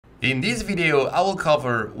In this video, I will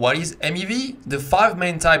cover what is MEV, the 5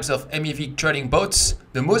 main types of MEV trading bots,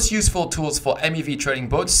 the most useful tools for MEV trading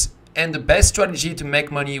bots, and the best strategy to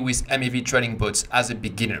make money with MEV trading bots as a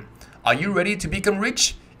beginner. Are you ready to become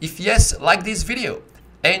rich? If yes, like this video.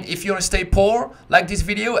 And if you want to stay poor, like this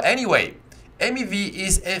video anyway. MEV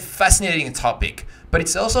is a fascinating topic, but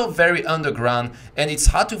it's also very underground and it's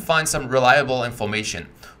hard to find some reliable information.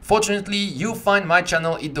 Fortunately, you'll find my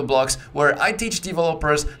channel Eat the Blocks, where I teach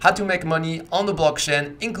developers how to make money on the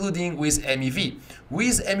blockchain, including with MEV.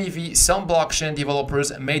 With MEV, some blockchain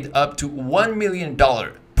developers made up to $1 million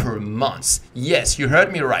per month. Yes, you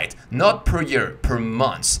heard me right, not per year, per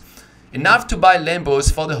month. Enough to buy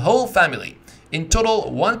Lambos for the whole family. In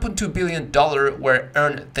total, $1.2 billion were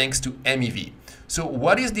earned thanks to MEV. So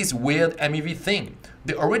what is this weird MEV thing?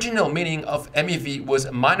 The original meaning of MEV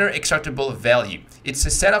was miner extractable value. It's a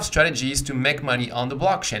set of strategies to make money on the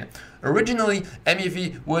blockchain. Originally,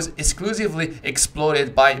 MEV was exclusively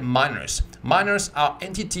exploited by miners. Miners are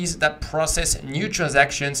entities that process new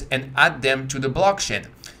transactions and add them to the blockchain.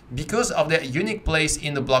 Because of their unique place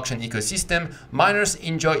in the blockchain ecosystem, miners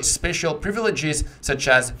enjoy special privileges such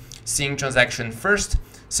as seeing transaction first,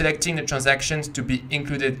 selecting the transactions to be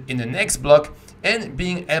included in the next block, and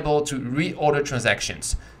being able to reorder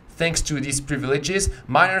transactions. Thanks to these privileges,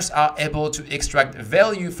 miners are able to extract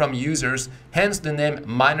value from users, hence the name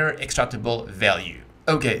miner extractable value.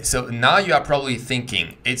 Okay, so now you are probably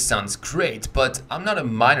thinking, it sounds great, but I'm not a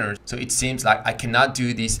miner, so it seems like I cannot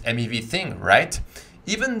do this MEV thing, right?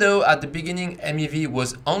 Even though at the beginning MEV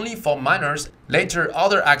was only for miners, later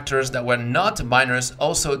other actors that were not miners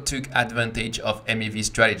also took advantage of MEV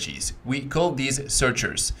strategies. We call these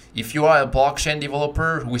searchers. If you are a blockchain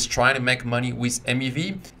developer who is trying to make money with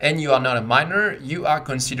MEV and you are not a miner, you are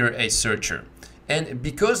considered a searcher. And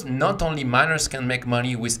because not only miners can make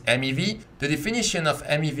money with MEV, the definition of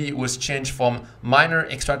MEV was changed from miner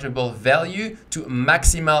extractable value to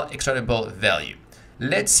maximal extractable value.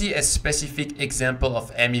 Let's see a specific example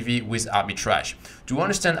of MEV with arbitrage. To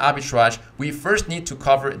understand arbitrage, we first need to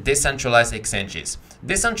cover decentralized exchanges.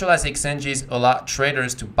 Decentralized exchanges allow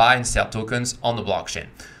traders to buy and sell tokens on the blockchain.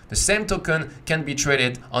 The same token can be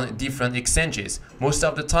traded on different exchanges. Most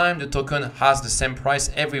of the time, the token has the same price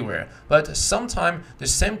everywhere, but sometimes the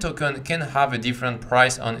same token can have a different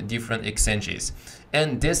price on different exchanges.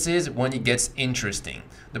 And this is when it gets interesting.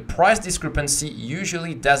 The price discrepancy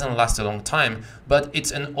usually doesn't last a long time, but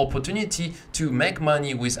it's an opportunity to make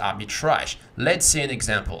money with arbitrage. Let's see an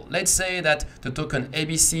example. Let's say that the token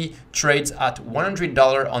ABC trades at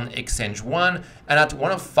 $100 on exchange 1 and at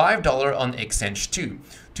 $105 on exchange 2.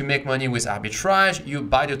 To make money with arbitrage, you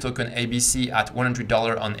buy the token ABC at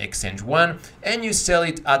 $100 on exchange 1 and you sell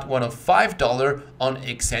it at $105 on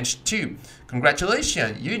exchange 2.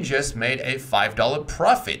 Congratulations, you just made a $5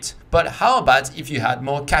 profit. But how about if you had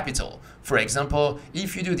more capital? For example,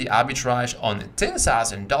 if you do the arbitrage on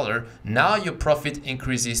 $10,000, now your profit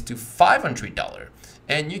increases to $500.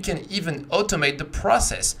 And you can even automate the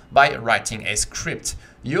process by writing a script.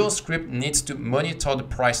 Your script needs to monitor the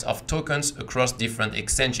price of tokens across different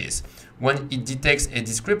exchanges. When it detects a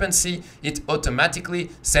discrepancy, it automatically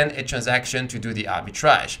sends a transaction to do the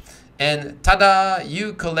arbitrage. And tada,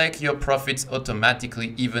 you collect your profits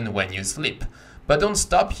automatically even when you sleep. But don't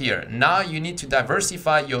stop here. Now you need to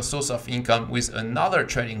diversify your source of income with another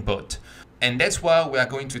trading bot. And that's why we are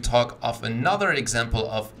going to talk of another example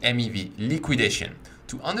of MEV, liquidation.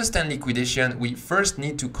 To understand liquidation, we first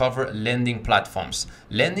need to cover lending platforms.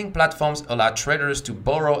 Lending platforms allow traders to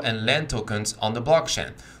borrow and lend tokens on the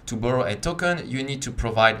blockchain. To borrow a token, you need to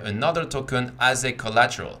provide another token as a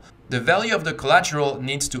collateral. The value of the collateral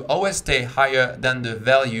needs to always stay higher than the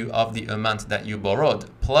value of the amount that you borrowed,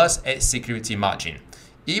 plus a security margin.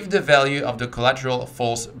 If the value of the collateral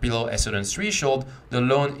falls below a certain threshold, the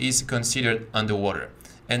loan is considered underwater,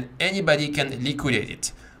 and anybody can liquidate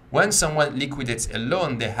it. When someone liquidates a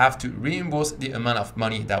loan, they have to reimburse the amount of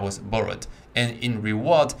money that was borrowed, and in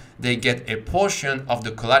reward, they get a portion of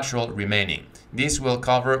the collateral remaining. This will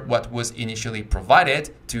cover what was initially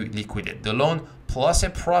provided to liquidate the loan, plus a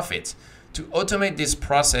profit. To automate this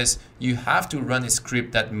process, you have to run a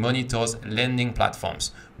script that monitors lending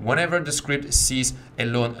platforms. Whenever the script sees a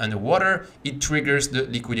loan underwater, it triggers the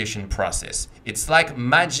liquidation process. It's like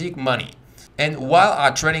magic money. And while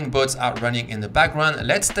our trading bots are running in the background,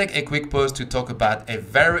 let's take a quick pause to talk about a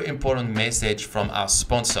very important message from our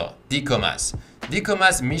sponsor, DECOMMAS.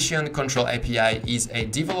 DECOMMAS Mission Control API is a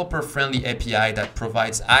developer-friendly API that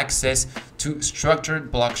provides access to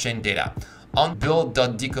structured blockchain data. On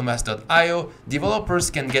build.decommas.io,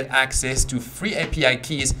 developers can get access to free API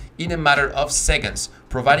keys in a matter of seconds,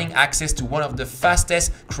 providing access to one of the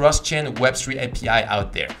fastest cross-chain Web3 API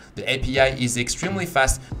out there. The API is extremely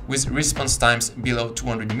fast with response times below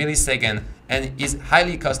 200 milliseconds and is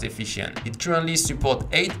highly cost efficient. It currently supports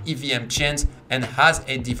 8 EVM chains and has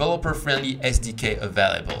a developer-friendly SDK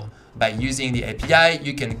available. By using the API,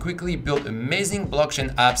 you can quickly build amazing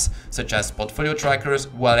blockchain apps such as portfolio trackers,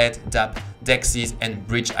 wallet, dApp, DEXs, and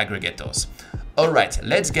bridge aggregators. Alright,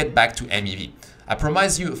 let's get back to MEV. I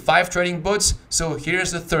promised you 5 trading bots, so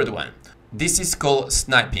here's the third one. This is called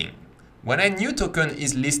Sniping. When a new token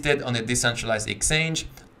is listed on a decentralized exchange,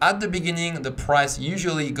 at the beginning the price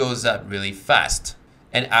usually goes up really fast.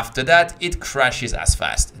 And after that, it crashes as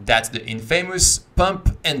fast. That's the infamous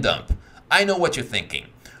pump and dump. I know what you're thinking.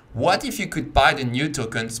 What if you could buy the new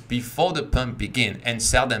tokens before the pump begins and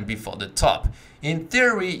sell them before the top? In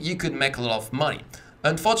theory, you could make a lot of money.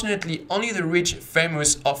 Unfortunately, only the rich,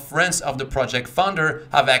 famous, or friends of the project founder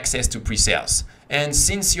have access to pre-sales. And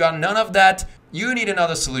since you are none of that, you need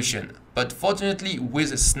another solution. But fortunately,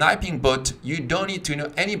 with a sniping bot, you don't need to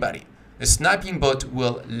know anybody. A sniping bot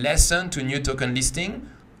will listen to new token listing,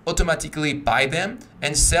 automatically buy them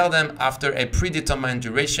and sell them after a predetermined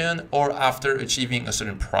duration or after achieving a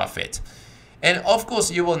certain profit. And of course,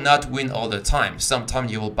 you will not win all the time.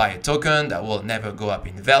 Sometimes you will buy a token that will never go up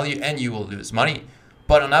in value and you will lose money.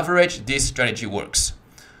 But on average, this strategy works.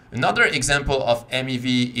 Another example of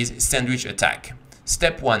MEV is sandwich attack.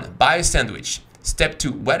 Step 1, buy a sandwich. Step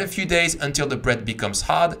 2, wait a few days until the bread becomes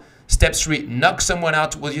hard. Step 3, knock someone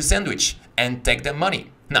out with your sandwich and take their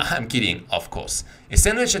money. No, I'm kidding, of course. A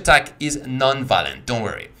sandwich attack is non-violent, don't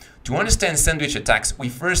worry. To understand sandwich attacks, we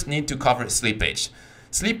first need to cover slippage.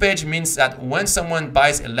 Slippage means that when someone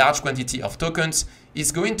buys a large quantity of tokens,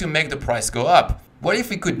 it's going to make the price go up. What if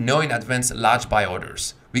we could know in advance large buy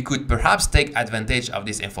orders? We could perhaps take advantage of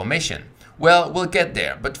this information. Well, we'll get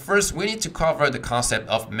there, but first we need to cover the concept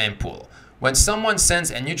of mempool. When someone sends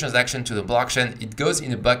a new transaction to the blockchain, it goes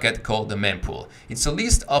in a bucket called the mempool. It's a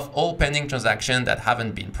list of all pending transactions that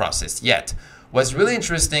haven't been processed yet. What's really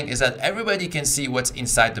interesting is that everybody can see what's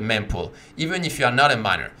inside the mempool, even if you are not a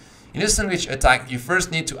miner. In a sandwich attack, you first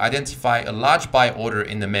need to identify a large buy order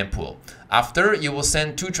in the mempool. After, you will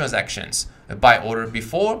send 2 transactions, a buy order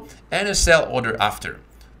before and a sell order after.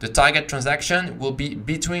 The target transaction will be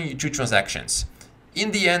between 2 transactions.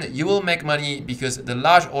 In the end, you will make money because the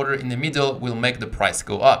large order in the middle will make the price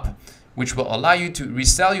go up, which will allow you to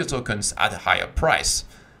resell your tokens at a higher price.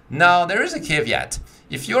 Now, there is a caveat.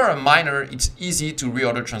 If you're a miner, it's easy to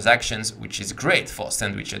reorder transactions, which is great for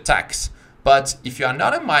sandwich attacks. But if you are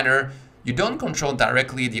not a miner, you don't control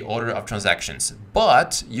directly the order of transactions,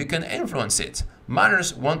 but you can influence it.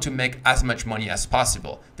 Miners want to make as much money as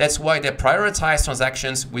possible. That's why they prioritize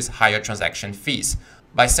transactions with higher transaction fees.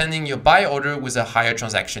 By sending your buy order with a higher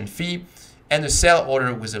transaction fee and a sell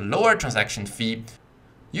order with a lower transaction fee,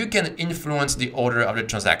 you can influence the order of the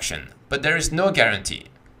transaction, but there is no guarantee.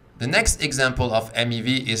 The next example of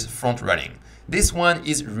MEV is Frontrunning. This one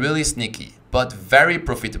is really sneaky, but very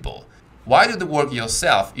profitable. Why do the work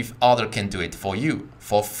yourself if others can do it for you,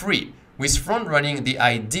 for free? With Frontrunning, the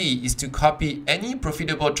idea is to copy any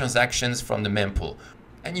profitable transactions from the mempool,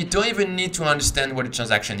 and you don't even need to understand what the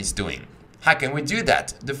transaction is doing. How can we do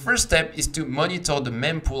that? The first step is to monitor the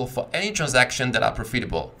mempool for any transaction that are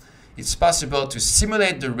profitable. It's possible to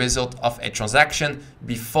simulate the result of a transaction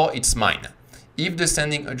before it's mined. If the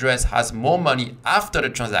sending address has more money after the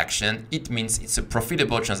transaction, it means it's a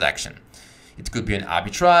profitable transaction. It could be an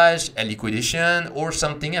arbitrage, a liquidation, or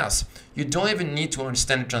something else. You don't even need to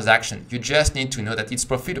understand the transaction, you just need to know that it's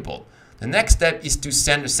profitable. The next step is to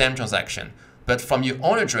send the same transaction, but from your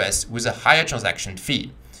own address with a higher transaction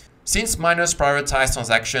fee. Since miners prioritize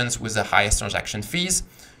transactions with the highest transaction fees,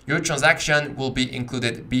 your transaction will be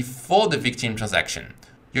included before the victim transaction.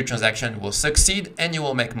 Your transaction will succeed and you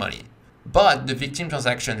will make money. But the victim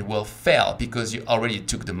transaction will fail because you already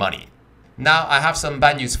took the money. Now I have some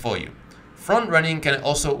bad news for you. Frontrunning can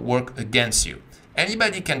also work against you.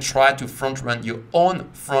 Anybody can try to front-run your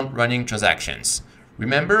own front-running transactions.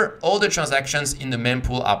 Remember, all the transactions in the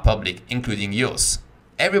mempool are public, including yours.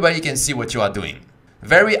 Everybody can see what you are doing.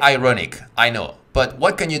 Very ironic, I know, but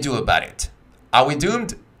what can you do about it? Are we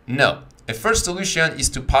doomed? No. A first solution is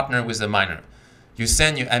to partner with the miner. You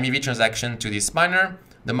send your MEV transaction to this miner,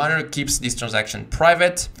 the miner keeps this transaction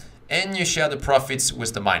private, and you share the profits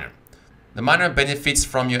with the miner. The miner benefits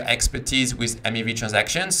from your expertise with MEV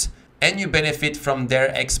transactions, and you benefit from their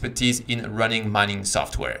expertise in running mining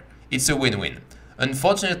software. It's a win-win.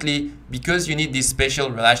 Unfortunately, because you need this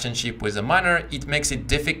special relationship with a miner, it makes it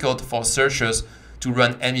difficult for searchers to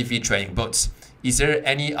run MEV trading bots. Is there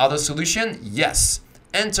any other solution? Yes.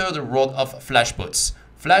 Enter the world of Flashbots.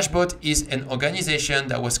 Flashbot is an organization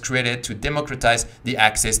that was created to democratize the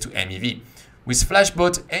access to MEV. With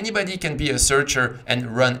Flashbot, anybody can be a searcher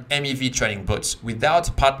and run MEV trading bots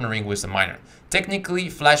without partnering with a miner. Technically,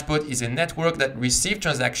 Flashbot is a network that receives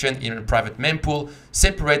transactions in a private mempool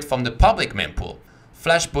separate from the public mempool.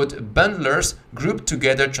 Flashbot bundlers group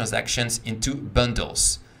together transactions into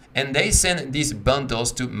bundles, and they send these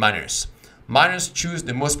bundles to miners. Miners choose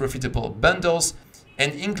the most profitable bundles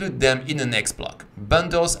and include them in the next block.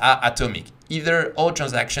 Bundles are atomic. Either all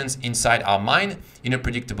transactions inside are mined in a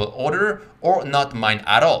predictable order or not mined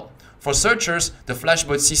at all. For searchers, the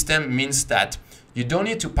Flashbot system means that you don't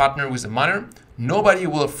need to partner with a miner. Nobody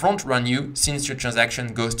will front run you since your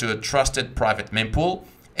transaction goes to a trusted private mempool,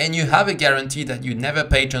 and you have a guarantee that you never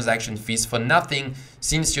pay transaction fees for nothing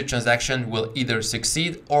since your transaction will either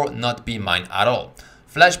succeed or not be mined at all.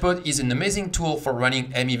 Flashbot is an amazing tool for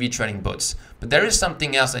running MEV trading bots, but there is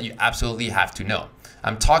something else that you absolutely have to know.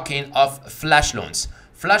 I'm talking of Flashloans.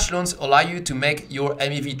 Flashloans allow you to make your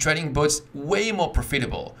MEV trading bots way more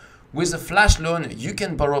profitable. With a flash loan, you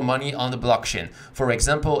can borrow money on the blockchain. For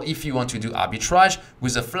example, if you want to do arbitrage,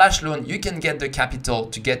 with a flash loan, you can get the capital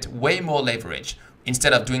to get way more leverage.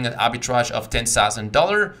 Instead of doing an arbitrage of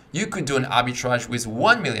 $10,000, you could do an arbitrage with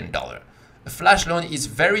 $1 million. A flash loan is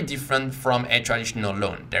very different from a traditional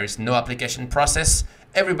loan. There is no application process.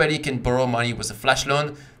 Everybody can borrow money with a flash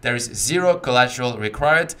loan. There is zero collateral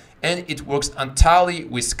required, and it works entirely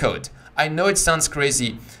with code. I know it sounds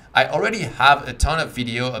crazy. I already have a ton of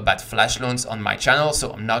video about flash loans on my channel,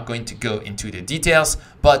 so I'm not going to go into the details.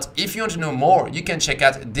 But if you want to know more, you can check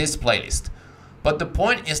out this playlist. But the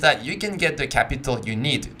point is that you can get the capital you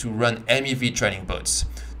need to run MEV trading bots.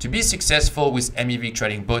 To be successful with MEV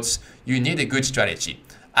trading bots, you need a good strategy.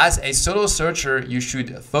 As a solo searcher, you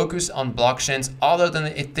should focus on blockchains other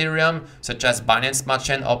than Ethereum, such as Binance Smart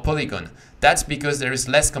Chain or Polygon. That's because there is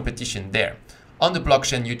less competition there. On the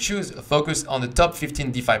blockchain you choose, focus on the top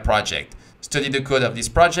 15 DeFi projects. Study the code of these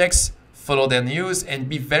projects, follow their news, and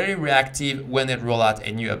be very reactive when they roll out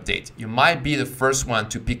a new update. You might be the first one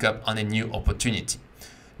to pick up on a new opportunity.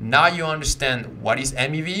 Now you understand what is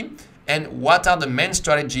MEV and what are the main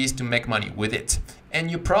strategies to make money with it. And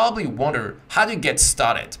you probably wonder how to get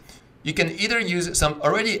started. You can either use some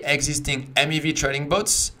already existing MEV trading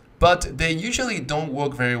bots, but they usually don't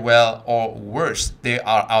work very well, or worse, they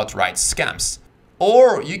are outright scams.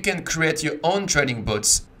 Or you can create your own trading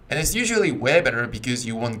bots, and it's usually way better because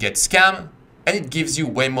you won't get scammed and it gives you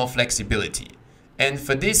way more flexibility. And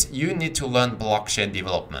for this, you need to learn blockchain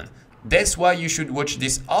development. That's why you should watch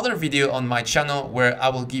this other video on my channel where I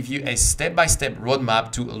will give you a step-by-step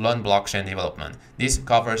roadmap to learn blockchain development. This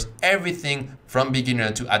covers everything from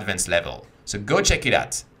beginner to advanced level. So go check it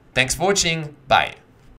out. Thanks for watching. Bye.